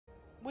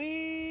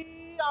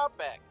We are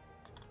back.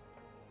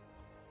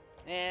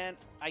 And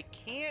I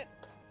can't...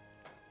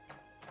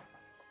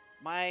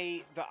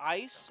 The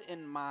ice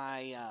in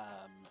my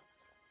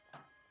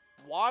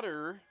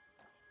water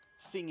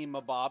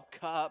thingy-mabob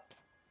cup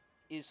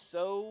is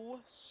so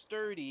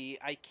sturdy,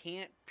 I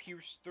can't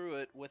pierce through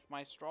it with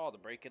my straw to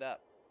break it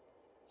up.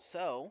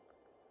 So,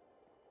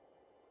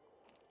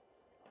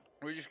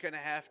 we're just going to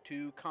have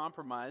to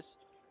compromise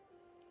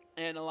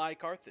and ally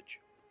Carthage.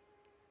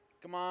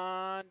 Come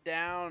on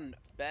down,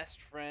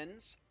 best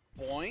friends.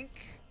 Boink.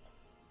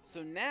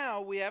 So now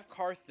we have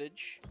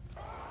Carthage.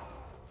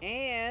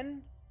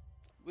 And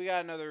we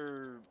got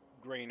another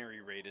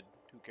granary raided.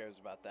 Who cares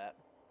about that?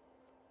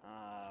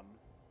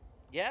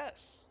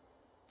 Yes.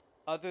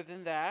 Other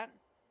than that,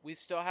 we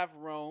still have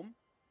Rome,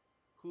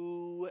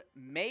 who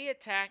may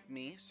attack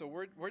me. So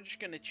we're just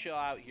going to chill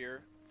out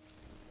here.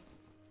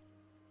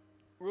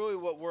 Really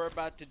what we're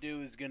about to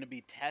do is going to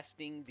be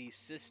testing the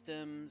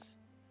systems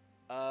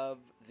of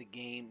the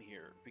game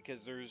here.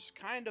 Because there's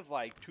kind of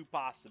like two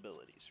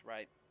possibilities,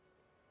 right?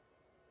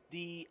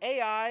 The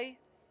AI,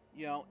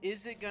 you know,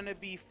 is it going to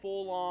be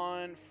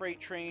full-on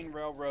freight train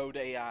railroad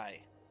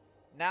AI?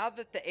 Now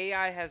that the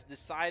AI has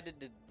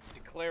decided to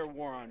declare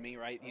war on me,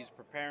 right? He's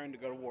preparing to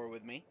go to war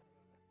with me.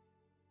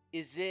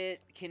 Is it,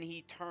 can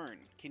he turn?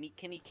 Can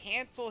he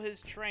cancel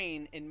his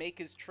train and make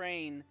his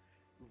train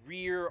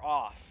rear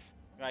off?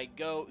 Right?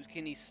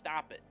 Can he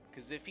stop it?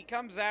 Because if he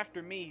comes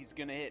after me, he's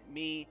going to hit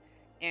me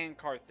and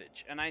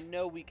Carthage. And I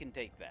know we can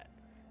take that.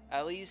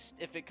 At least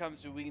if it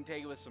comes to, we can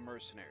take it with some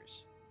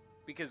mercenaries.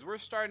 Because we're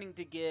starting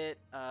to get,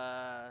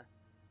 am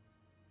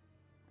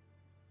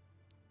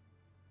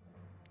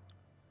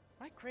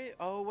I crazy?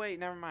 Oh, wait,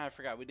 never mind. I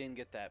forgot. We didn't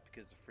get that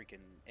because of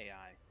freaking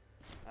AI.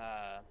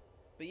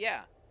 But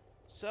yeah.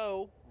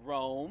 So,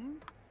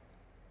 Rome,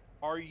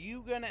 are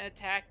you going to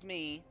attack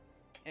me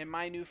and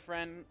my new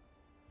friend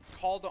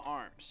Call to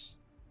Arms?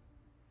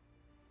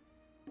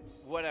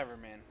 Whatever,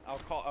 man.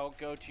 I'll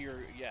go to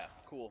your, yeah,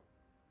 cool.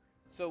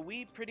 So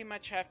we pretty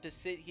much have to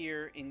sit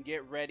here and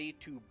get ready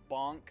to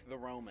bonk the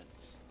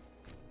Romans.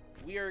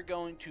 We are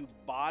going to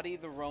body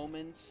the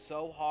Romans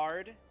so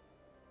hard.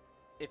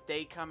 If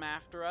they come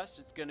after us,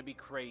 it's going to be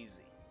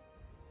crazy.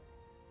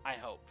 I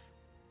hope.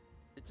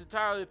 It's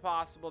entirely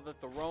possible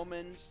that the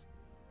Romans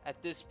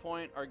at this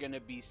point are going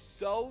to be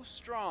so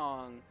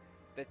strong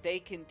that they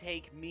can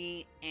take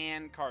me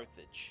and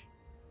Carthage.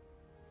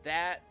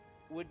 That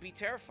would be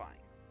terrifying.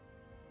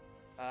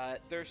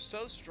 They're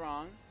so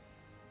strong,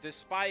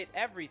 despite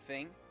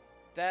everything,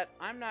 that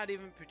I'm not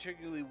even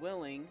particularly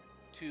willing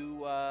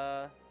to,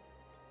 Am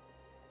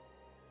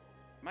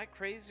I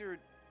crazy, or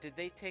did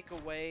they take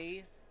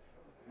away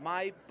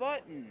my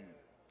button?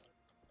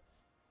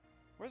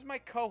 Where's my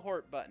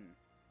cohort button?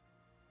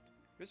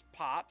 There's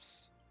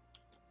Pops.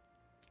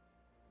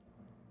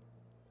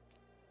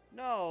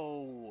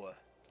 No.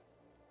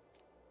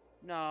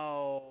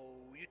 No.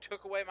 You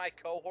took away my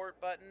cohort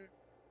button?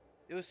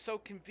 It was so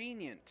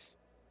convenient.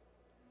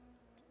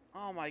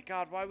 Oh my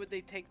god, why would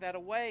they take that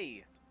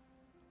away?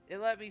 It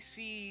let me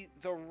see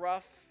the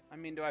rough... I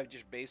mean, do I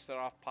just base it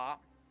off Pop?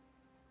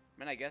 I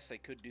mean, I guess I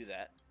could do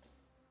that.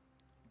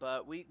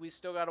 But we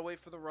still gotta wait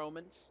for the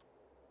Romans.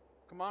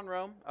 Come on,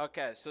 Rome.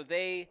 Okay, so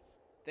they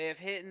have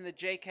hit the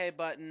JK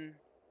button.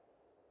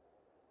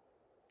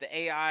 The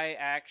AI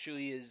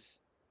actually is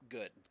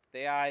good. The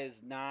AI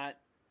is not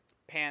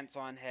pants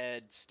on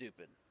head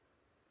stupid.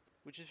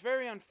 Which is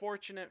very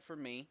unfortunate for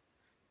me,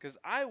 because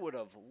I would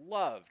have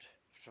loved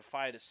to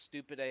fight a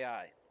stupid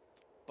AI.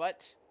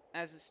 But,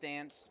 as it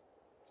stands,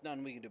 there's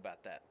nothing we can do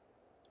about that.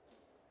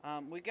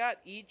 We got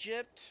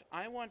Egypt.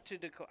 I want to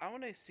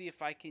see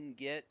if I can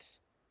get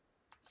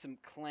some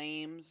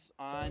claims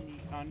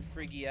on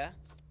Phrygia,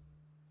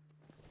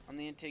 on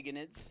the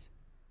Antigonids,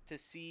 to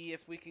see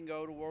if we can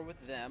go to war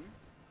with them.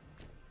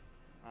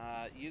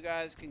 You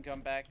guys can come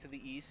back to the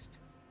east.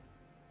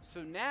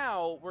 So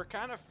now we're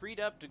kind of freed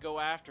up to go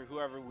after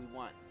whoever we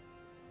want.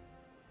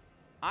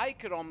 I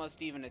could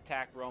almost even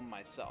attack Rome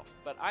myself,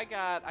 but I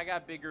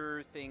got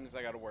bigger things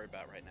I got to worry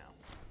about right now,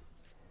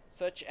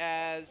 such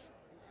as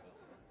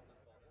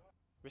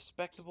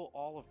respectable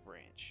olive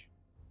branch.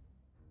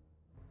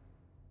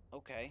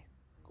 Okay,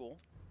 cool.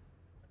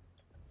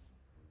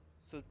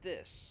 So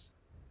this.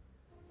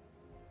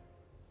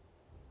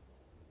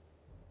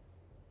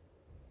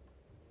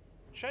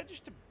 Should I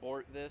just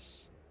abort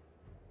this?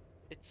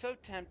 It's so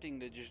tempting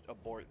to just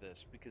abort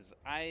this because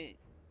I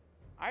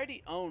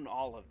already own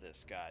all of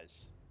this,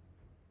 guys.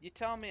 You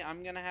tell me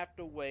I'm gonna have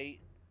to wait.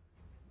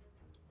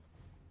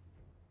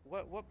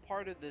 What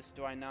part of this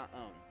do I not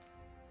own?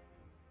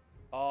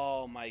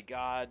 Oh my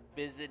god,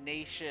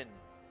 Byzantium.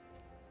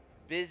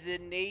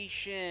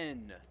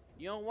 Byzantium.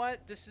 You know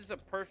what? This is a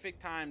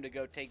perfect time to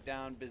go take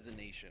down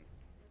Byzantium.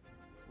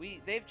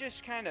 They've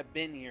just kind of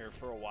been here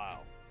for a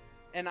while.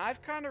 And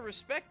I've kind of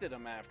respected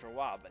them after a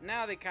while, but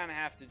now they kind of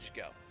have to just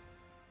go.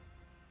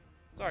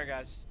 Sorry,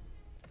 guys.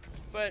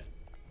 But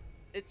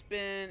it's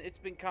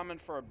been coming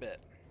for a bit.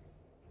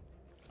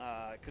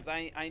 Because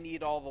I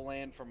need all the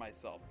land for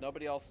myself.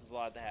 Nobody else is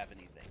allowed to have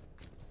anything.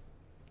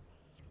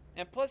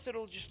 And plus,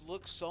 it'll just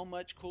look so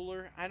much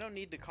cooler. I don't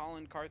need to call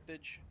in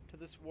Carthage to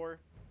this war.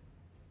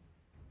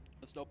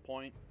 There's no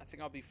point. I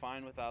think I'll be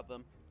fine without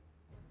them.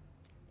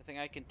 I think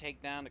I can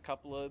take down a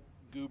couple of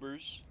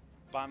goobers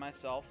by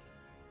myself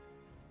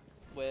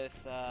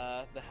with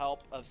the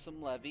help of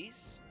some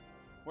levies.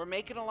 We're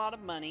making a lot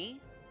of money.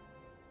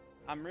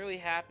 I'm really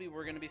happy.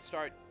 We're going to be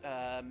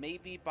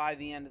maybe by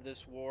the end of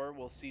this war,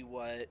 we'll see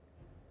what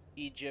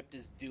Egypt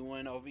is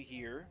doing over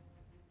here.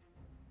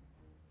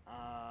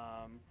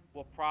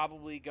 We'll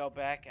probably go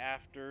back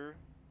after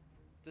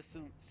the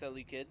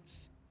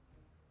Seleucids.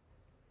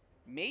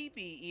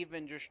 Maybe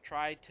even just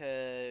try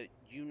to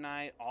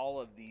unite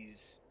all of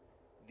these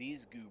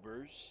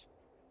goobers.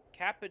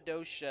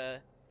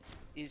 Cappadocia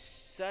is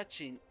such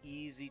an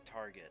easy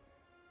target,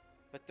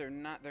 but they're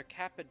not. They're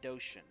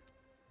Cappadocian.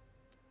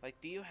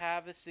 Like, do you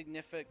have a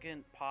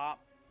significant pop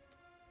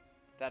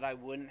that I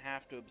wouldn't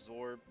have to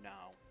absorb?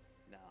 No.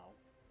 No.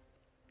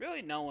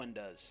 Really, no one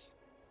does.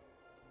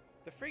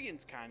 The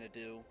Phrygians kind of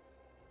do.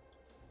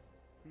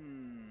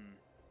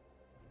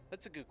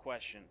 That's a good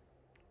question.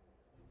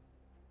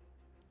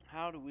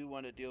 How do we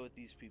want to deal with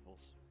these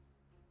peoples?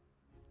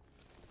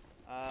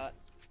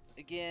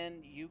 Again,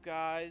 you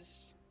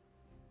guys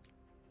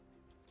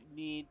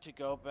need to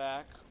go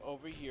back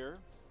over here.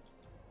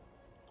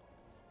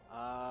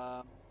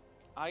 I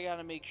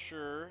gotta make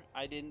sure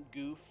I didn't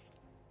goof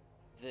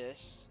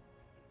this.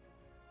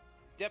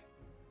 Yep,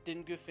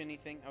 didn't goof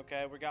anything.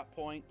 Okay, we got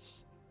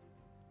points.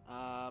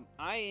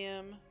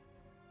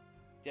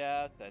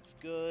 Yeah, that's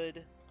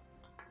good.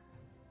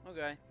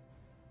 Okay.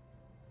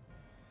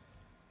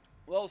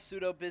 Well,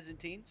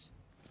 pseudo-Byzantines.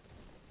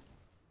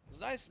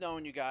 It's nice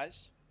knowing you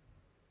guys.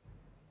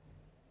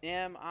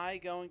 Am I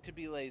going to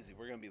be lazy?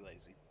 We're going to be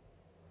lazy.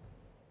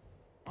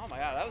 Oh my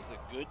god, that was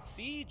a good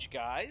siege,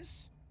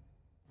 guys.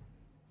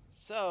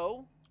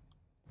 So,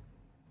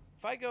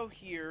 if I go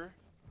here,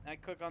 and I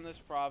click on this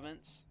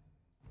province,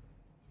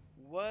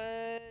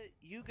 what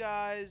you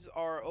guys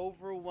are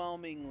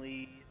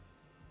overwhelmingly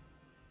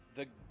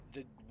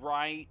the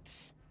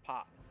right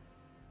pop.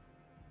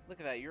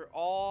 Look at that, you're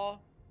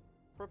all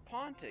for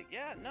Pontic.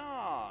 Yeah,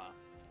 nah.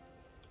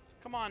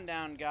 Come on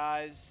down,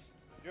 guys.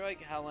 You're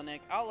like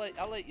Hellenic. I'll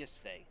let you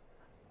stay.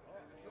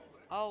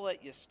 I'll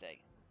let you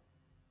stay.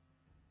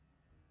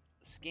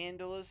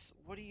 Scandalous.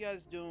 What are you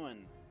guys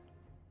doing?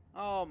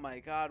 Oh my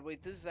god,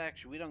 wait, this is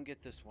actually, we don't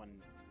get this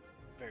one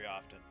very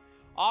often.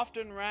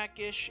 Often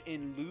rakish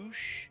and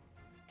louche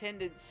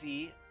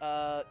tendencies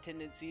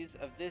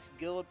of this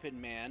Gillipin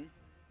man,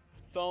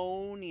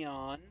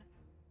 Thonion.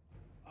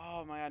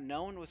 Oh my god,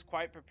 no one was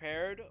quite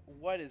prepared.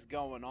 What is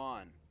going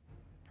on?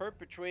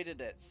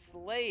 Perpetrated at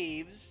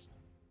slaves.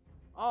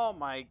 Oh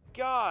my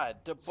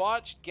god,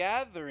 debauched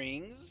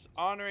gatherings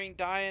honoring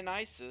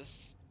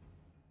Dionysus,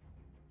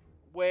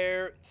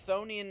 where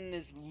Thonion and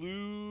his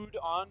lewd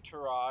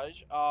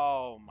entourage.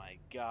 Oh my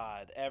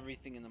god,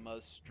 everything in the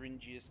most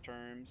stringiest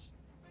terms.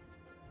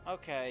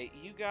 Okay,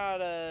 you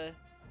gotta,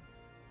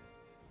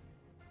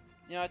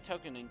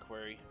 token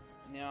inquiry.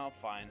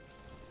 Fine.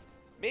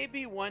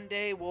 Maybe one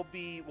day we'll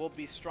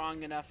be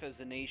strong enough as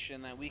a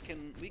nation that we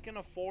can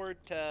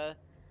afford to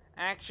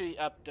actually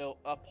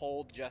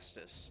uphold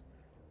justice.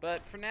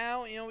 But for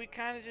now, we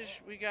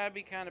gotta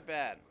be kind of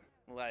bad.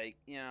 Like,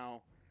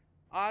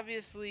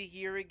 obviously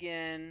here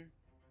again,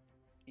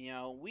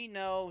 we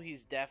know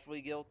he's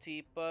definitely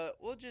guilty, but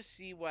we'll just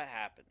see what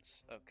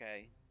happens,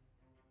 okay?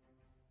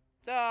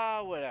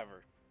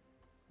 Whatever.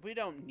 We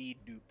don't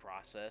need due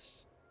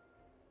process.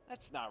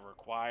 That's not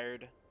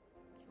required.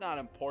 It's not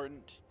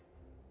important.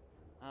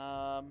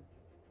 Are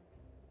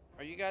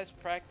you guys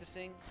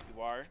practicing?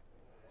 You are.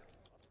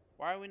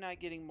 Why are we not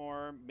getting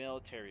more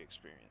military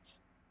experience?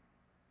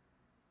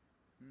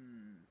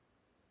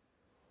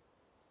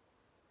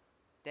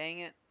 Dang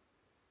it.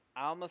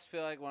 I almost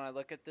feel like when I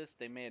look at this,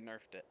 they may have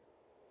nerfed it.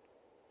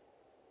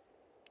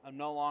 I'm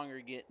no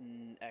longer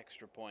getting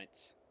extra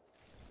points.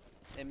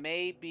 It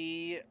may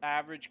be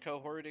average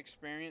cohort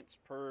experience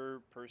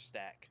per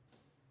stack.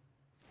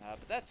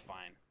 But that's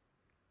fine.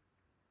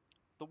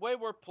 The way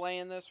we're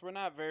playing this, we're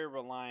not very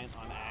reliant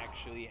on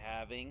actually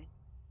having.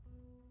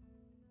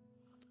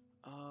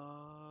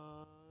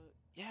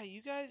 Yeah,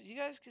 you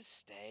guys can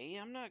stay.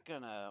 I'm not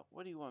gonna.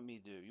 What do you want me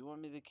to do? You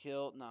want me to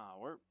kill? Nah,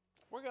 we're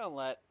gonna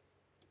let.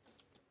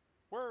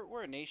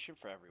 We're a nation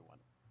for everyone.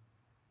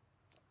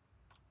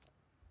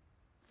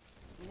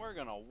 And we're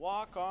gonna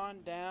walk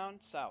on down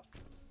south.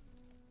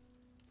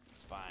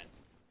 It's fine.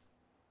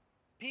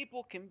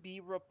 People can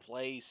be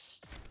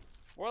replaced.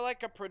 We're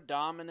like a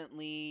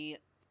predominantly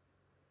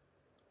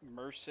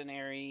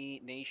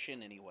mercenary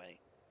nation anyway.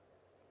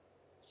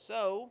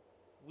 So,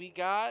 we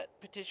got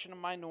petition of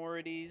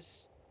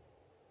minorities.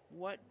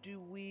 What do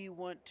we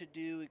want to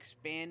do?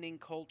 Expanding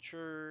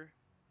culture.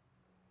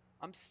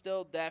 I'm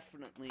still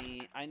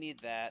definitely, I need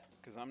that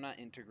because I'm not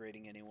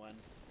integrating anyone.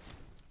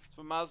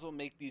 So I might as well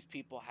make these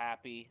people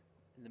happy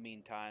in the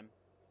meantime.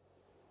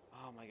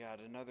 Oh my god,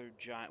 another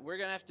giant. We're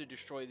going to have to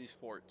destroy these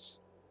forts.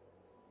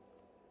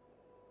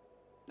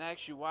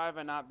 Actually, why have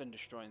I not been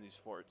destroying these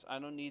forts? I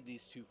don't need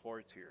these 2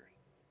 forts here.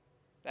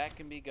 That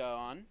can be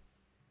gone.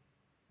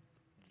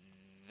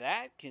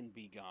 That can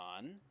be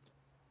gone.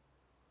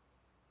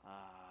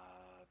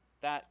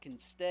 That can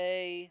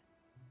stay.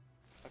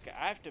 Okay,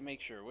 I have to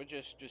make sure. We'll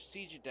just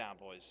siege it down,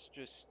 boys.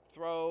 Just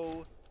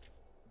throw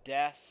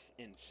death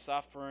and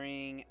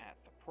suffering at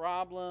the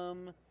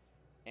problem.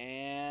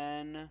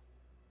 And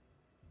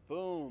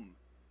boom.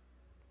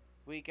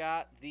 We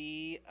got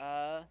the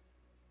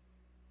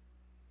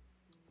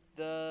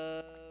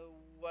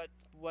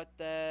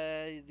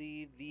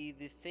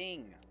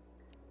thing.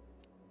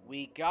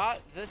 We got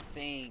the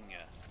thing.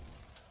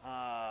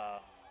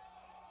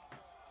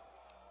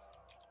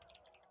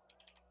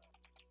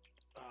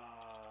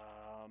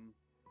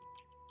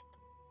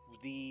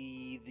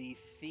 The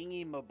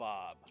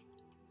thingy-mabob.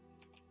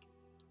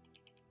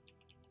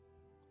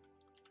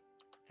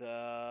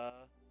 The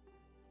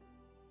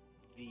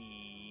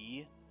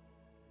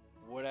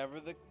whatever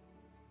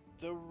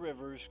the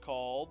river's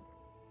called.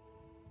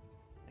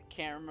 I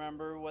can't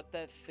remember what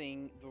that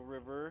thing, the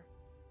river.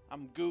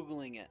 I'm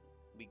Googling it.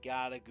 We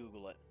gotta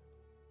Google it.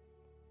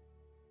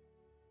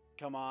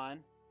 Come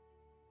on.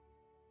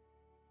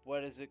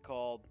 What is it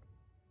called?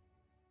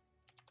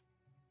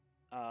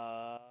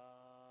 I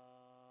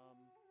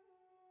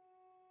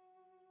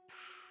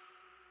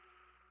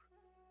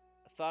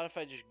thought if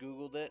I just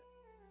Googled it,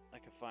 I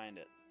could find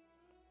it.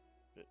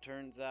 But it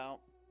turns out,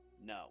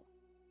 no.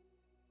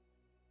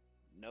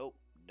 Nope,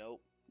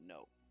 nope,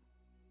 nope.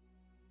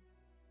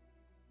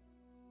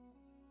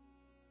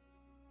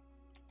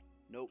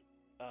 Nope.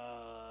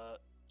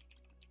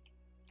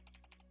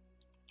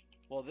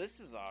 Well, this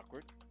is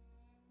awkward.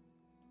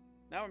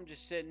 Now I'm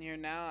just sitting here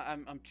now.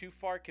 I'm too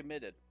far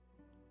committed.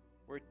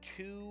 We're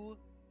too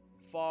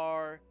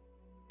far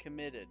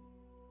committed.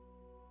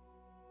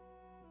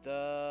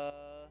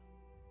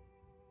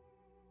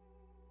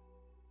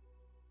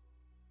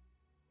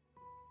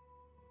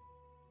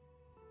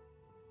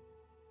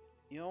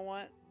 You know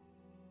what?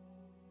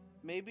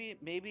 Maybe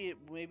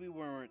we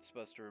weren't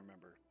supposed to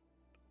remember.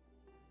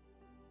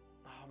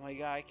 Oh my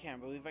god, I can't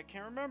believe I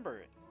can't remember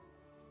it.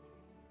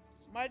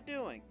 What am I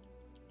doing?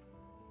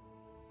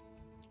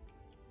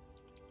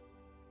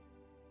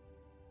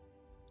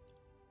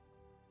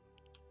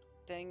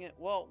 Dang it.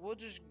 Well, we'll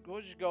just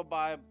go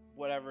by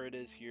whatever it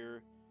is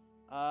here.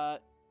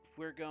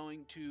 We're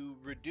going to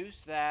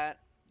reduce that.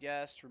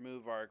 Yes,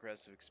 remove our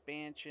aggressive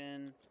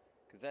expansion,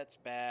 because that's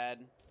bad.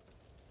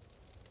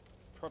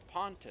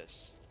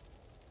 Propontis.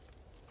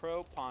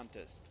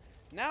 Propontis.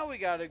 Now we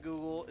gotta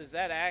Google, is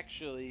that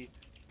actually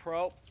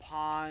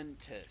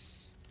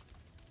Propontis?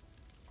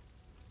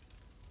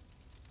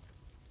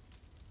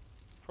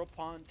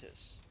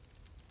 Propontis.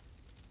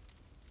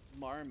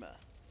 Marma.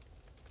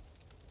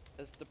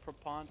 That's the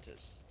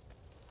Propontis.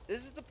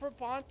 Is it the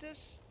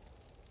Propontis?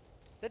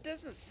 That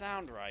doesn't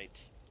sound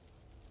right.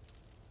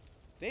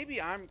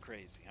 Maybe I'm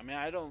crazy. I mean,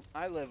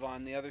 I live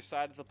on the other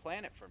side of the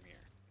planet from here.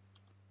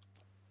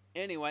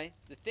 Anyway,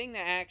 the thing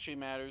that actually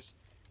matters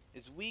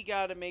is we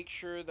gotta make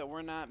sure that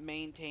we're not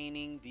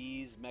maintaining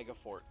these mega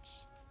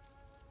forts.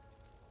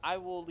 I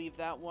will leave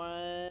that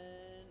one.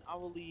 I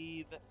will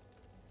leave.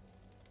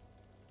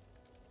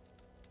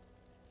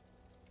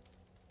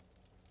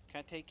 Can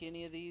I take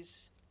any of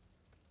these?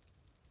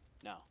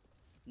 No.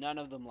 None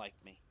of them like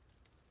me.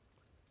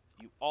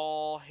 You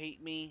all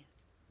hate me.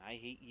 I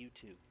hate you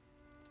too.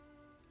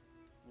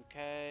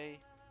 Okay.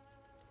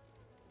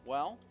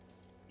 Well,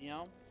 you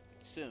know,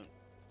 soon.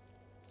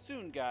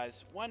 Soon,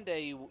 guys. One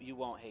day you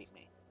won't hate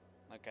me.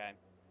 Okay.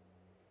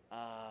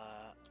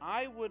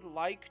 I would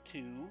like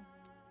to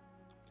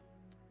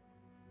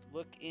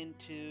look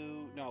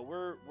into. No,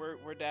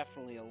 we're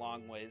definitely a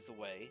long ways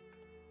away.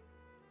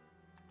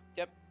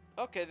 Yep.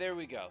 Okay, there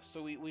we go.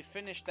 So we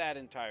finished that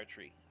entire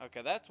tree.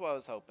 Okay, that's what I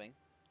was hoping.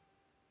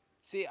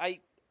 See, I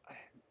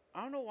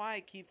don't know why I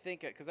keep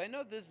thinking, because I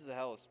know this is a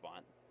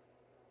Hellespont.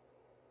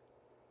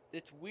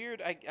 It's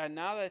weird.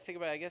 Now that I think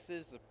about it, I guess it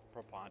is a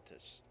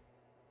Propontis.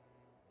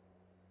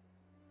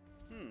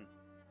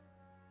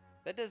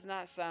 That does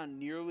not sound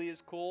nearly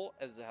as cool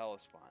as the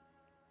Hellespont.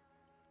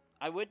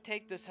 I would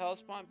take this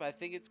Hellespont, but I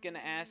think it's going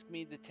to ask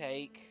me to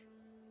take.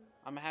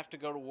 I'm going to have to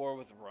go to war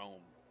with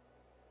Rome.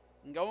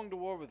 And going to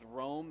war with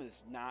Rome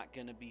is not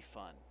going to be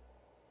fun.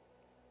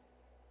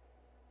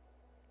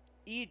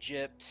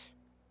 Egypt.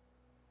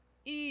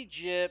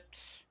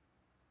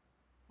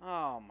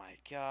 Oh my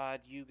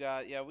god, we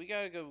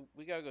gotta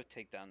go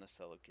take down the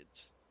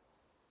Seleucids.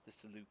 The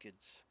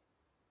Seleucids.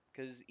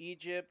 Because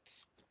Egypt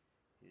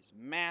is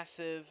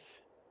massive.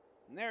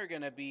 And they're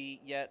gonna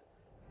be yet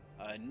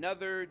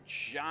another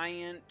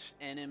giant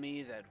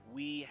enemy that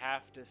we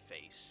have to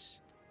face.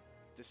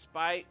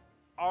 Despite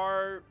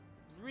our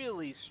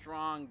really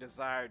strong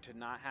desire to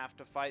not have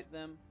to fight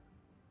them,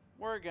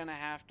 we're gonna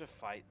have to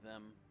fight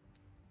them.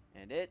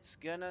 And it's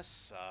gonna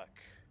suck.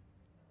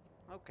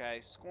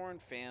 Okay, Scorn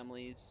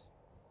families.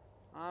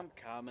 I'm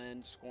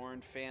coming,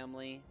 Scorn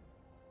family.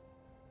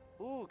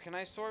 Ooh, can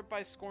I sort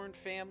by Scorn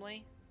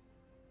family?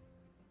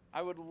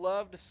 I would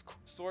love to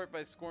sort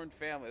by scorned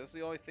family. That's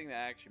the only thing that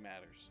actually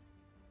matters.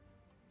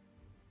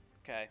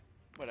 Okay,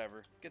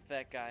 whatever. Get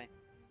that guy.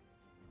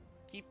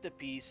 Keep the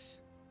peace.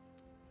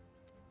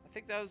 I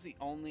think that was the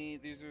only...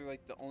 These are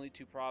like the only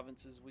 2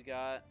 provinces we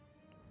got.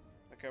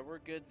 Okay, we're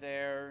good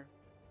there.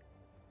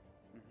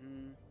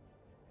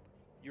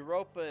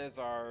 Europa is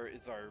our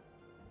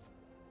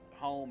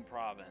home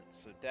province,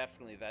 so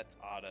definitely that's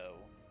auto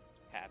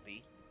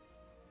happy.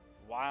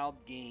 Wild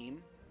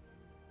game.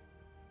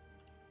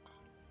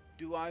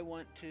 Do I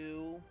want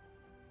to...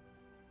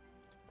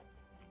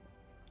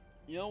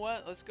 You know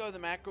what? Let's go to the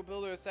macro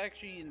builder. Let's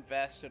actually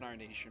invest in our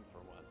nation for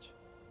once.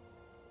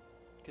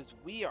 Because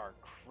we are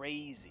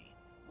crazy.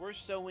 We're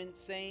so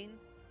insane.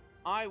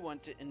 I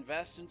want to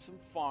invest in some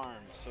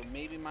farms, so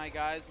maybe my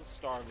guys will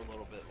starve a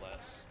little bit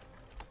less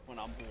when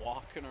I'm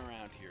walking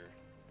around here.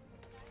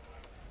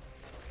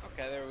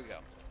 Okay, there we go.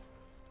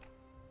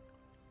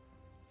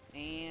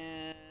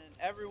 And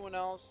everyone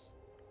else,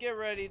 get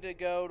ready to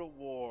go to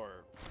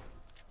war.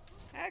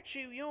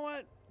 Actually, you know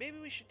what? Maybe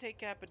we should take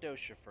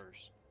Cappadocia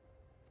first.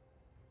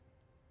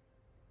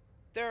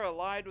 They're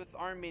allied with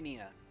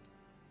Armenia.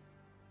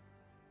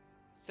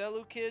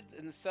 Seleucids,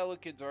 and the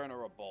Seleucids are in a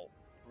revolt.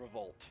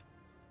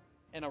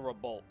 In a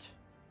revolt.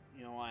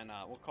 You know, why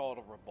not? We'll call it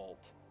a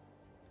revolt.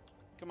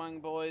 Come on,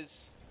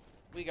 boys.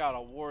 We got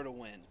a war to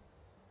win.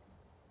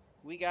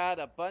 We got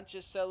a bunch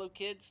of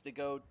Seleucids to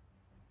go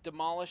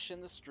demolish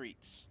in the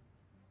streets.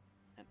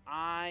 And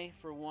I,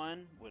 for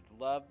one, would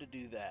love to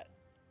do that.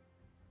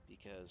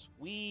 Because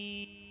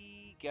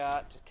we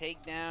got to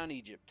take down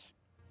Egypt.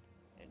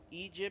 And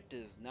Egypt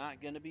is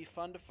not going to be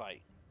fun to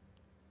fight.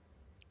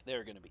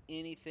 They're going to be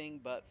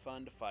anything but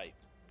fun to fight.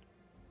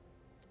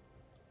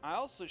 I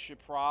also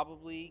should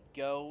probably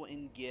go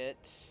and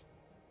get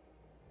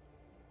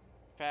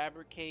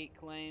fabricate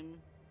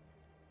claim.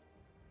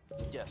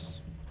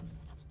 Yes.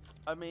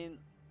 I mean,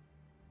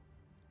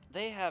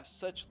 they have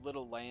such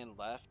little land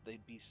left.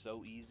 They'd be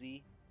so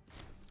easy.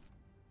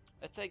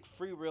 That's like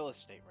free real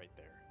estate right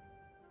there.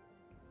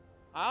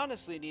 I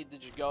honestly need to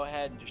just go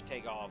ahead and just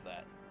take all of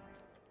that.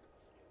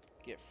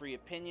 Get free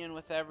opinion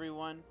with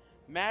everyone.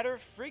 Matter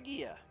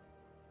Phrygia.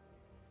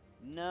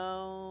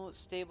 No.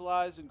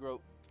 Stabilize and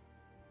grow.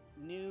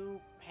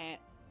 New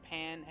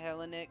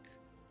Pan-Hellenic.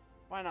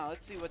 Why not?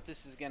 Let's see what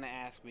this is going to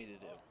ask me to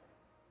do.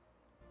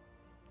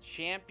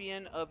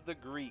 Champion of the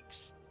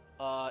Greeks.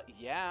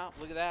 Yeah.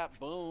 Look at that.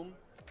 Boom.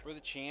 We're the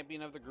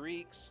champion of the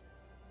Greeks.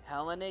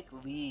 Hellenic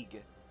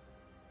League.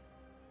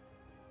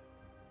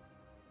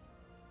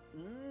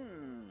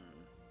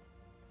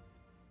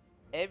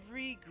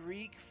 Every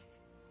Greek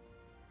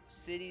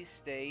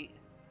city-state...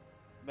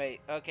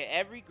 Wait, okay,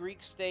 every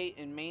Greek state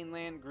in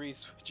mainland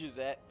Greece which is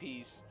at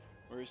peace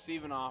will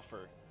receive an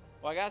offer.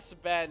 Well, I got some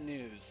bad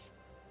news.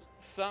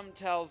 Something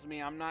tells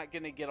me I'm not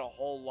going to get a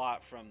whole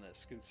lot from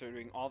this,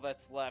 considering all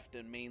that's left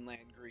in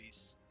mainland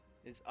Greece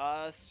is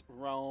us,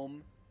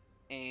 Rome,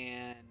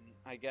 and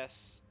I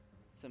guess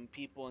some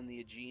people in the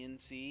Aegean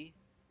Sea.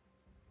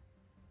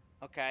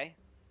 Okay.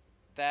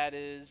 That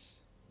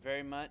is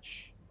very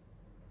much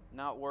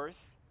not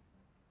worth.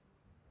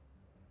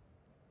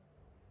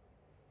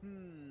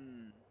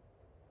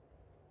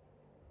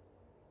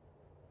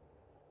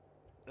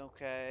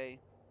 Okay.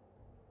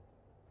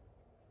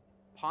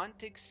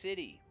 Pontic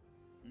City.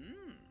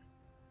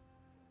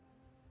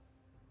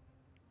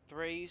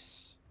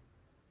 Thrace.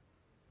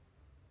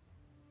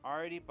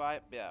 Already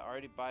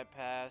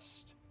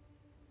bypassed.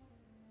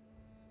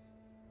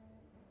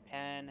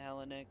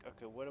 Pan-Hellenic.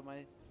 Okay, what am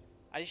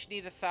I just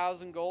need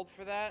 1,000 gold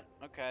for that?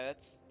 Okay,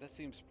 that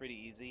seems pretty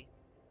easy.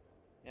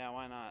 Yeah,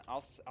 why not?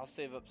 I'll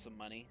save up some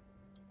money.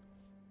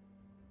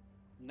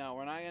 No,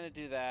 we're not gonna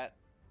do that.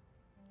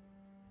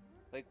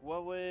 Like,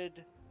 what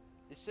would...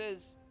 It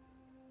says...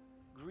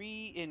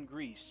 in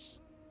Greece.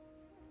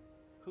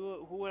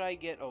 Who would I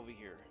get over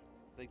here?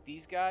 Like,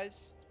 these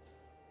guys?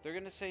 They're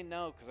gonna say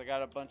no, because I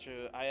got a bunch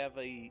of... I have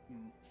a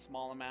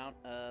small amount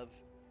of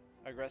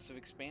aggressive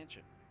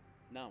expansion.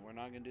 No, we're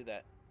not gonna do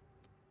that.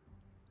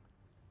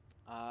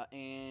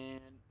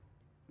 And...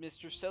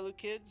 Mr.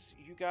 Seleucids,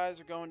 you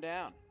guys are going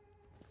down.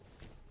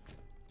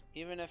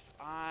 Even if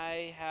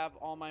I have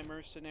all my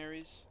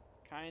mercenaries,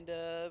 kind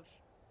of...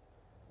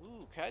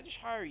 Ooh, can I just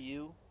hire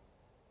you?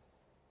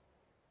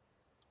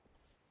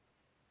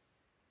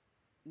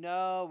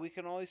 No, we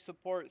can only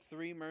support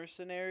 3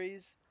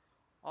 mercenaries.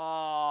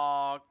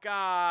 Aw,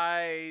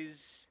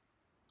 guys.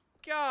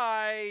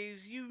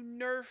 Guys, you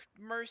nerfed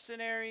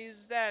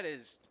mercenaries? That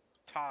is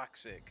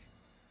toxic.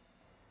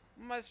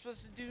 What am I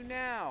supposed to do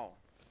now?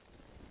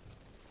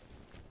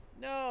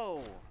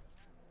 No.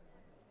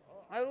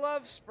 I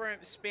love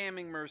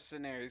spamming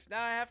mercenaries.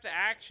 Now I have to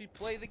actually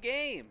play the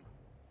game.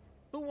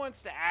 Who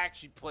wants to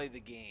actually play the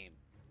game?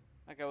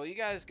 Okay, well, you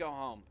guys go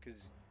home,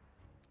 because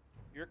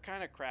you're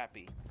kind of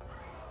crappy.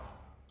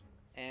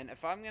 And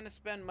if I'm going to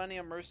spend money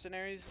on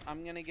mercenaries,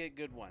 I'm going to get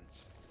good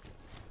ones.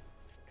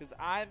 Because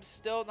I'm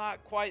still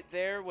not quite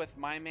there with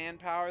my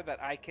manpower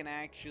that I can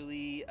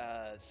actually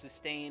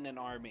sustain an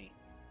army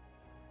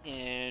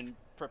in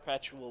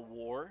perpetual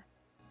war.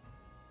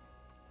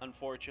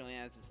 unfortunately,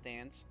 as it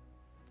stands.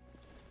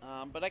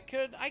 But I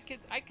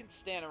could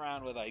stand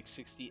around with like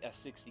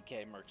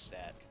 60k merc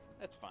stack.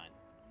 That's fine.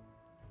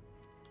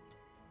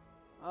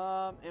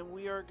 And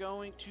we are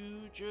going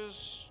to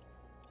just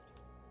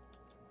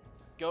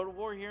go to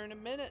war here in a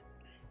minute.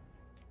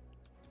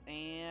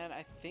 And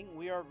I think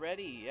we are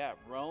ready. Yeah,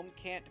 Rome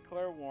can't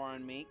declare war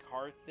on me.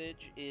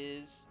 Carthage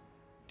is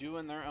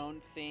doing their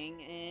own thing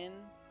in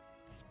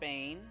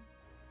Spain,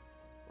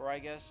 or I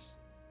guess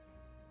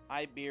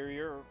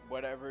Iberia, or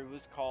whatever it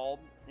was called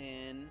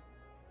in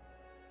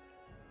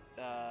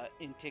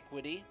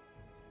antiquity.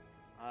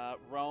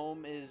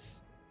 Rome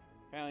is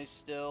apparently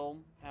still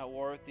at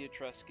war with the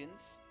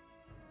Etruscans.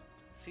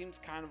 Seems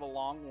kind of a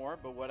long war,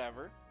 but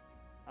whatever.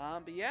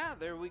 But yeah,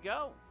 there we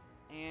go.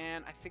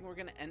 And I think we're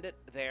going to end it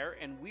there,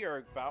 and we are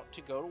about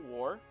to go to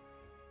war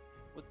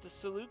with the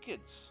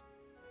Seleucids.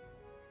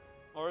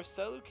 Or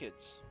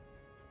Seleucids.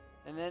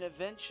 And then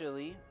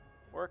eventually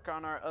work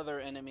on our other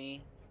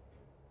enemy,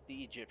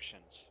 the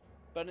Egyptians.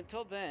 But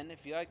until then,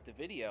 if you liked the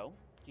video,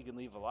 you can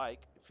leave a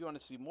like. If you want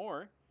to see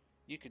more,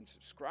 you can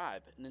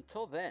subscribe. And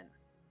until then,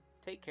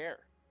 take care.